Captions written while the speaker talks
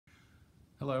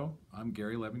Hello, I'm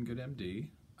Gary Levengood, MD.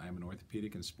 I am an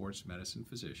orthopedic and sports medicine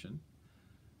physician.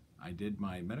 I did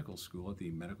my medical school at the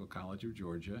Medical College of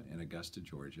Georgia in Augusta,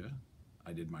 Georgia.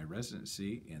 I did my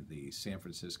residency in the San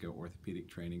Francisco Orthopedic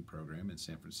Training Program in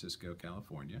San Francisco,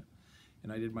 California.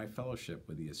 And I did my fellowship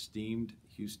with the esteemed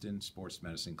Houston Sports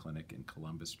Medicine Clinic in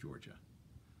Columbus, Georgia.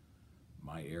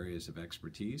 My areas of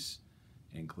expertise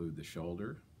include the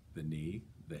shoulder, the knee,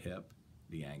 the hip,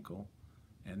 the ankle,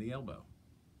 and the elbow.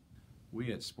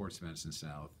 We at Sports Medicine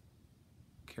South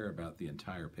care about the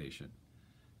entire patient,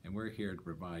 and we're here to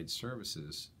provide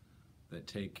services that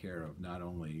take care of not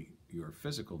only your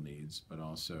physical needs, but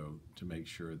also to make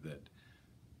sure that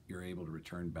you're able to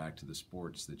return back to the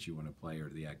sports that you want to play or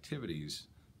the activities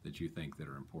that you think that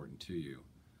are important to you.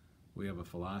 We have a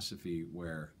philosophy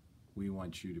where we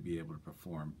want you to be able to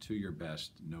perform to your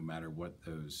best no matter what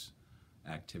those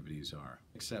activities are.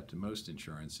 Except most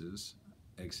insurances,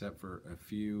 except for a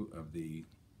few of the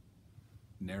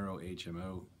narrow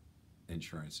HMO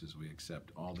insurances, we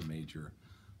accept all the major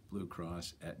Blue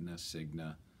Cross, Aetna,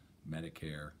 Cigna,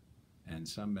 Medicare, and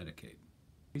some Medicaid.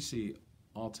 We see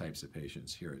all types of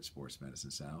patients here at Sports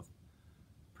Medicine South.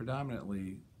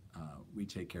 Predominantly, we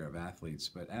take care of athletes,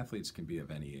 but athletes can be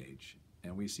of any age.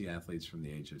 And we see athletes from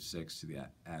the age of 6 to the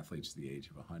athletes to the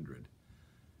age of 100.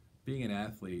 Being an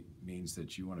athlete means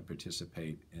that you want to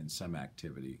participate in some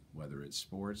activity, whether it's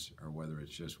sports or whether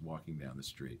it's just walking down the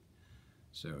street.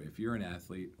 So if you're an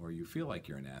athlete or you feel like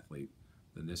you're an athlete,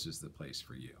 then this is the place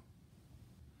for you.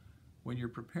 When you're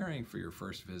preparing for your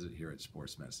first visit here at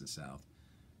Sports Medicine South,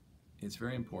 it's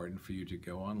very important for you to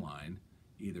go online,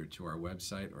 either to our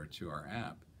website or to our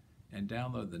app, and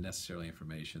download the necessary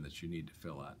information that you need to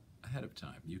fill out ahead of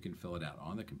time. You can fill it out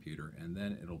on the computer, and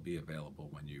then it'll be available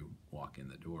when you walk in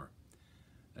the door.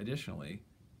 Additionally,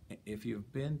 if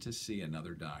you've been to see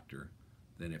another doctor,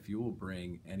 then if you will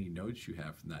bring any notes you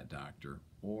have from that doctor,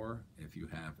 or if you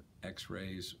have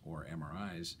x-rays or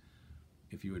MRIs,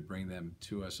 if you would bring them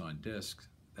to us on disc,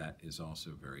 that is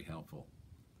also very helpful.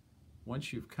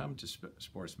 Once you've come to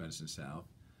Sports Medicine South,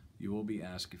 you will be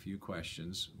asked a few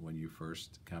questions when you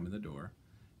first come in the door,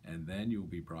 and then you will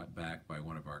be brought back by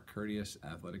one of our courteous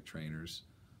athletic trainers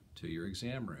to your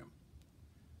exam room.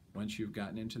 Once you've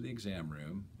gotten into the exam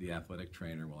room, the athletic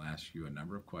trainer will ask you a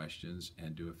number of questions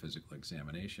and do a physical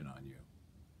examination on you.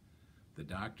 The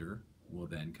doctor will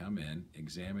then come in,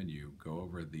 examine you, go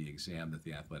over the exam that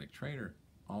the athletic trainer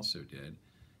also did,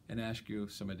 and ask you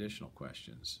some additional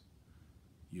questions.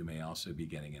 You may also be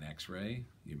getting an x-ray.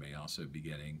 You may also be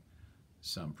getting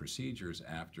some procedures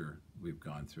after we've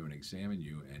gone through and examined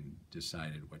you and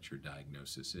decided what your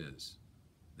diagnosis is.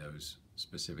 Those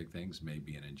specific things may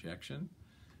be an injection.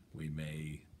 We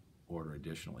may order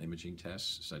additional imaging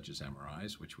tests such as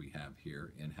MRIs, which we have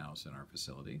here in-house in our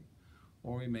facility,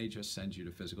 or we may just send you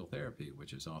to physical therapy,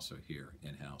 which is also here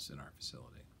in-house in our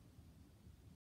facility.